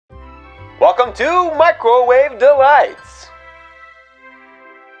Welcome to Microwave Delights.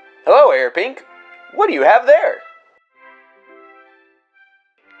 Hello, Air Pink. What do you have there?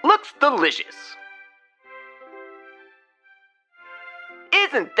 Looks delicious.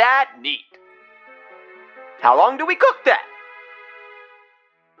 Isn't that neat? How long do we cook that?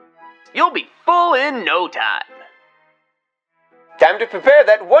 You'll be full in no time. Time to prepare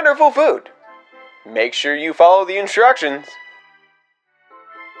that wonderful food. Make sure you follow the instructions.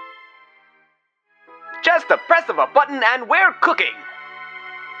 Just the press of a button and we're cooking.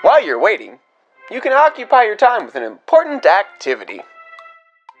 While you're waiting, you can occupy your time with an important activity.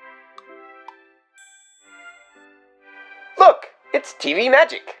 Look, it's TV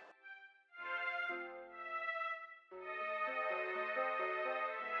magic.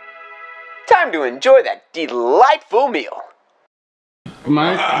 Time to enjoy that delightful meal.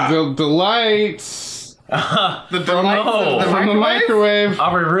 The delights. The delights from the microwave.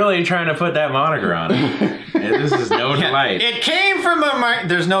 Are we really trying to put that moniker on it? This is no delight. It came from a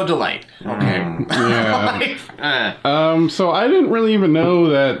there's no delight. Okay. Yeah. So I didn't really even know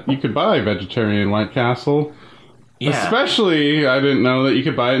that you could buy vegetarian White Castle. Yeah. Especially, I didn't know that you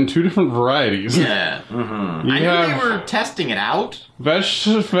could buy it in 2 different varieties. Yeah. I knew they were testing it out.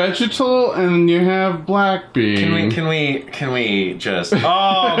 Vegetal, and you have black bean. Can we just?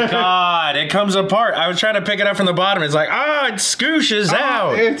 Oh God! It comes apart. I was trying to pick it up from the bottom. It's like, it scooshes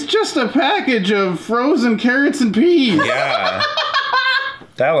out. It's just a package of frozen carrots and peas. Yeah.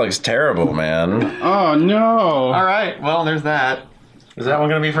 That looks terrible, man. Oh no! All right. Well, there's that. Is that one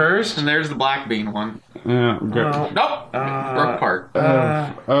gonna be first? And there's the black bean one. Yeah. Nope. Broke apart.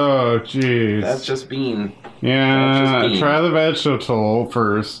 Oh, jeez. That's just bean. Yeah. Try the vegetable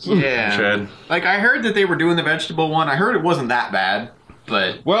first. Yeah. Should. Like, I heard that they were doing the vegetable one. I heard it wasn't that bad,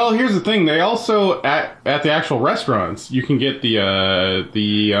 but... Well, here's the thing. They also, at the actual restaurants, you can get the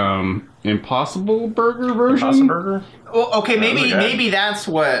Impossible Burger version. Impossible Burger? Well, okay, maybe that's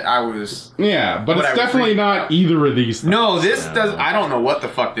what I was... Yeah, but it's definitely not either of these things. No, this does... I don't know what the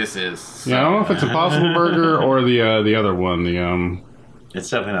fuck this is. Yeah, I don't know if it's Impossible Burger or the other one, It's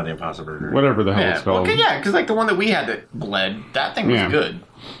definitely not the Impossible Burger. Whatever the hell it's called. Okay, yeah, because like the one that we had that bled, that thing was good.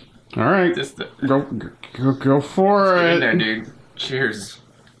 All right, go for it. Get in there, dude. Cheers.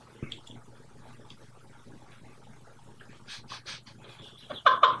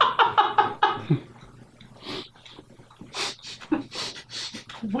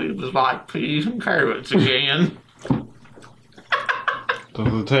 We was like peas and carrots again.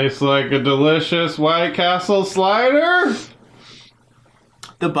 Does it taste like a delicious White Castle slider?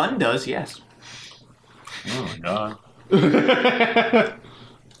 The bun does, yes. Oh my God.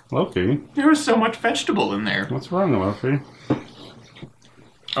 Loafy. There was so much vegetable in there. What's wrong, Loafy?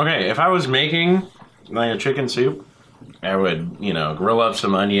 Okay, if I was making like a chicken soup, I would, grill up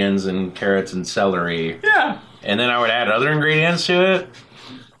some onions and carrots and celery. Yeah. And then I would add other ingredients to it.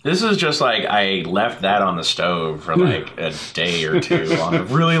 This is just like I left that on the stove for like a day or two on a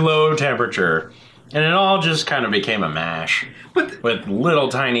really low temperature. And it all just kind of became a mash with little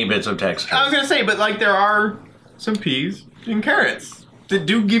tiny bits of texture. I was going to say, but like there are some peas and carrots that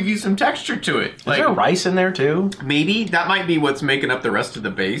do give you some texture to it. Is there rice in there too? Maybe. That might be what's making up the rest of the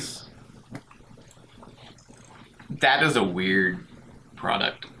base. That is a weird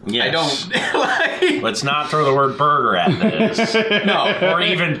product. Yes. I don't... Let's not throw the word burger at this. No. Or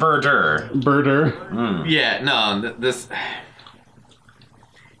even burger. Yeah, no, this...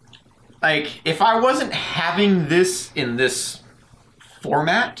 Like, if I wasn't having this in this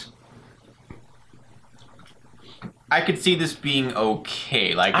format, I could see this being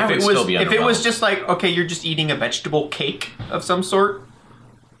okay. Like, if it was just like, okay, you're just eating a vegetable cake of some sort,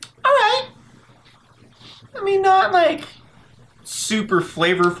 alright. I mean, not like super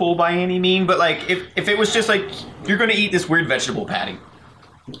flavorful by any mean, but like, if it was just like, you're gonna eat this weird vegetable patty,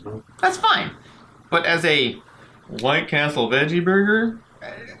 that's fine. But as a White Castle veggie burger,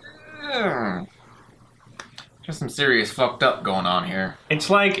 there's some serious fucked up going on here. It's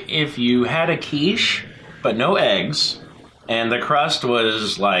like if you had a quiche, but no eggs, and the crust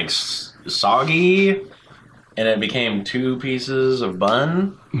was like soggy, and it became 2 pieces of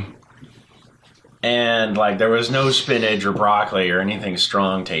bun, and like there was no spinach or broccoli or anything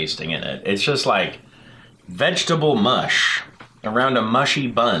strong tasting in it. It's just like vegetable mush around a mushy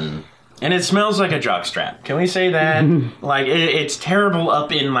bun. And it smells like a jockstrap. Can we say that? Like, it's terrible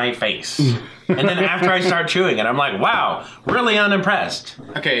up in my face. And then after I start chewing it, I'm like, wow, really unimpressed.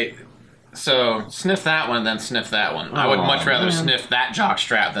 Okay, so sniff that one, then sniff that one. I would much rather sniff that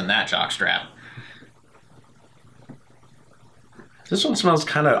jockstrap than that jockstrap. This one smells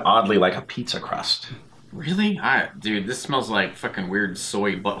kind of oddly like a pizza crust. Really? Dude, this smells like fucking weird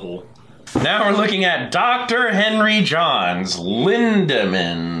soy butthole. Now we're looking at Dr. Henry John's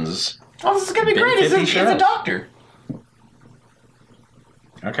Lindemans. Oh, this is going to be great. It's a doctor.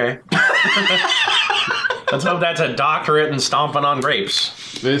 Okay. Let's hope that's a doctorate in stomping on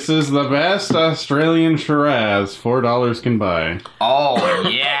grapes. This is the best Australian Shiraz $4 can buy. Oh,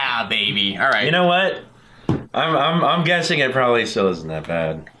 yeah, baby. All right. You know what? I'm guessing it probably still isn't that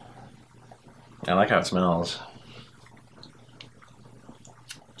bad. I like how it smells.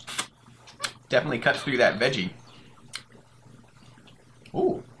 Definitely cuts through that veggie.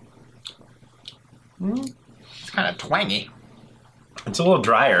 Ooh. It's kind of twangy. It's a little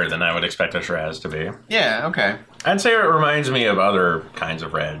drier than I would expect a Shiraz to be. Yeah, okay. I'd say it reminds me of other kinds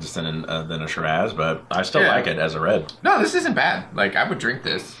of reds than a Shiraz, but I still like it as a red. No, this isn't bad. Like, I would drink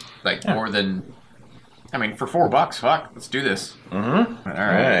this, like, more than... I mean, for $4, fuck, let's do this. Mm-hmm. All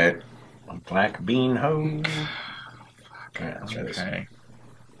right. Black bean hose. Okay, let's try this. Okay.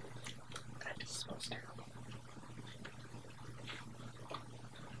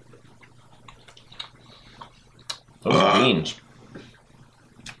 Those are beans.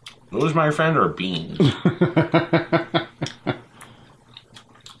 Those, my friend, are beans.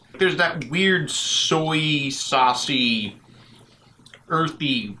 There's that weird soy, saucy,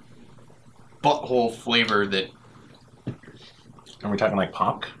 earthy butthole flavor that... Are we talking like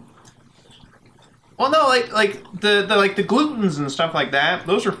pop? Well, no, like the glutens and stuff like that,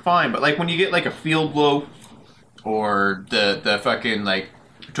 those are fine. But like when you get like a field loaf or the fucking like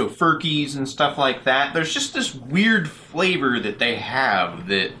tofurkeys and stuff like that, there's just this weird flavor that they have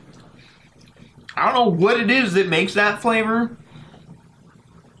that I don't know what it is that makes that flavor,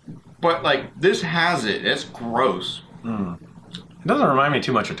 but like this has it. It's gross. It doesn't remind me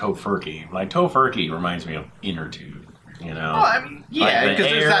too much of tofurkey. Like tofurkey reminds me of inner tube. You know? Well, I mean, yeah, because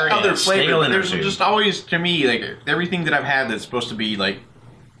like there's that other flavor. But there's tube. just always, to me, like everything that I've had that's supposed to be like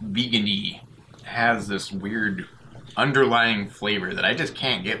vegan-y has this weird underlying flavor that I just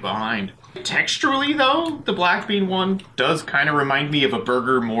can't get behind. Texturally, though, the black bean one does kind of remind me of a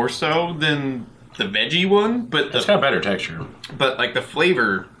burger more so than the veggie one, but it's got better texture. But like the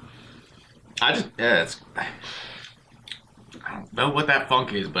flavor, I don't know what that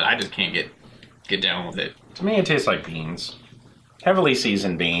funk is, but I just can't get down with it. To me, it tastes like beans. Heavily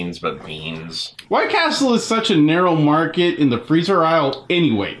seasoned beans, but beans. White Castle is such a narrow market in the freezer aisle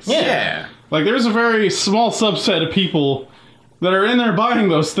anyways. Yeah. Like, there's a very small subset of people that are in there buying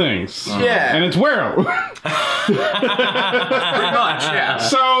those things. Yeah. And it's Wero. Pretty much, yeah.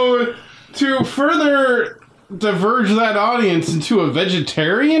 So, to further diverge that audience into a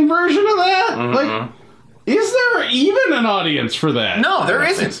vegetarian version of that, like... Is there even an audience for that? No, there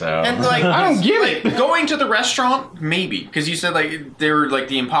isn't. So. And like, I don't get it. Going to the restaurant, maybe, because you said like they were like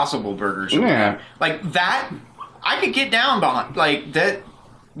the Impossible Burgers. Yeah. Like that, I could get down behind. Like that,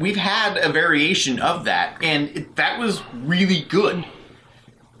 we've had a variation of that, and that was really good.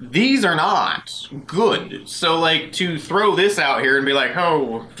 These are not good. So like to throw this out here and be like,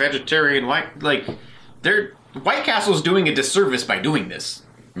 oh, vegetarian white, like White Castle's doing a disservice by doing this.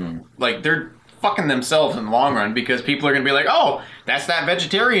 Like they're fucking themselves in the long run, because people are going to be like, oh, that's that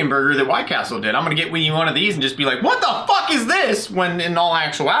vegetarian burger that White Castle did. I'm going to get you one of these and just be like, what the fuck is this? When in all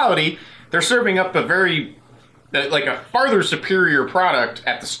actuality, they're serving up a very, like a farther superior product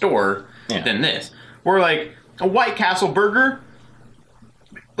at the store than this. Where like a White Castle burger,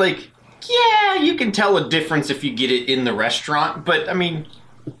 like, yeah, you can tell a difference if you get it in the restaurant, but I mean,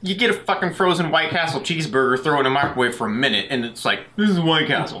 you get a fucking frozen White Castle cheeseburger, throw it in a microwave for a minute, and it's like, this is White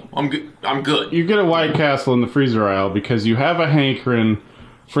Castle. I'm good. You get a White Castle in the freezer aisle because you have a hankering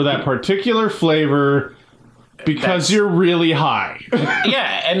for that particular flavor because you're really high.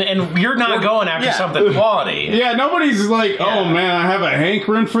 Yeah, and you're not going after something quality. Yeah, nobody's like, oh man, I have a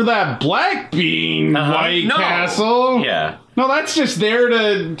hankering for that black bean White Castle. Yeah. No, that's just there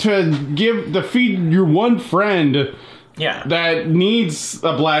to feed your one friend. Yeah. That needs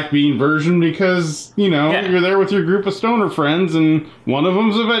a black bean version because, you know, you're there with your group of stoner friends and one of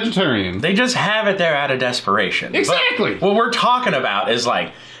them's a vegetarian. They just have it there out of desperation. Exactly. But what we're talking about is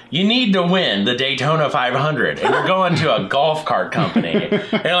like, you need to win the Daytona 500 and you're going to a golf cart company.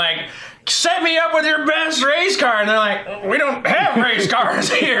 And you're like, set me up with your best race car. And they're like, we don't have race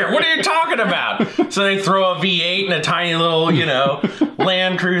cars here. What are you talking about? So they throw a V8 and a tiny little, you know,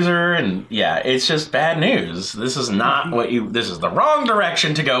 Land Cruiser. And yeah, it's just bad news. This is not this is the wrong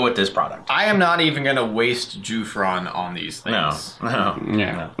direction to go with this product. I am not even going to waste Jufron on these things. No.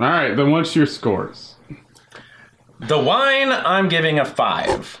 Yeah. All right, then what's your scores? The wine, I'm giving a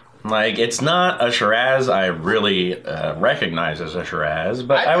 5. Like, it's not a Shiraz I really recognize as a Shiraz,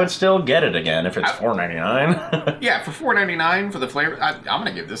 but I would still get it again if it's $4.99. Yeah, for $4.99 for the flavor, I'm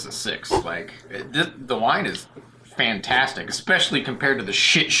gonna give this a 6. Like, the wine is fantastic, especially compared to the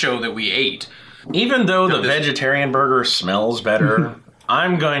shit show that we ate. Even though the vegetarian burger smells better,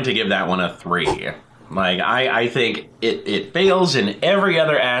 I'm going to give that one a 3. Like, I think it fails in every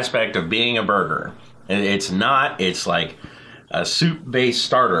other aspect of being a burger. It's like a soup-based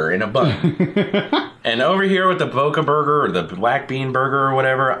starter in a bun. And over here with the Boca burger or the black bean burger or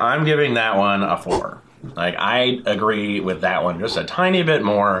whatever, I'm giving that one a 4. Like, I agree with that one just a tiny bit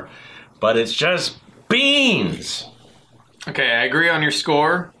more, but it's just beans. Okay, I agree on your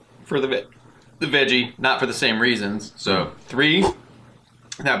score for the veggie, not for the same reasons. So 3.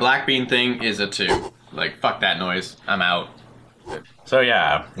 That black bean thing is a 2. Like, fuck that noise. I'm out. So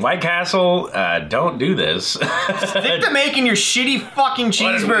yeah, White Castle, don't do this. Stick to making your shitty fucking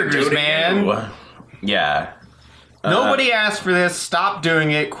cheeseburgers, man. Yeah. Nobody asked for this. Stop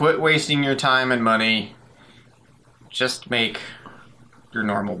doing it. Quit wasting your time and money. Just make your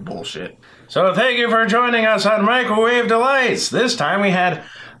normal bullshit. So thank you for joining us on Microwave Delights. This time we had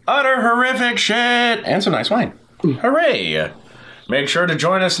utter horrific shit and some nice wine. Hooray! Make sure to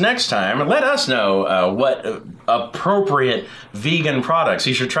join us next time and let us know what appropriate vegan products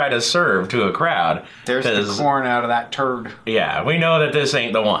you should try to serve to a crowd. There's the corn out of that turd. Yeah, we know that this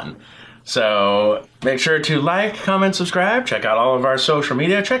ain't the one. So make sure to like, comment, subscribe. Check out all of our social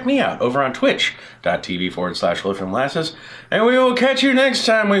media. Check me out over on twitch.tv/LoafyMolasses. And we will catch you next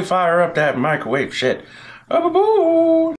time we fire up that microwave shit. Boo-boo-boo!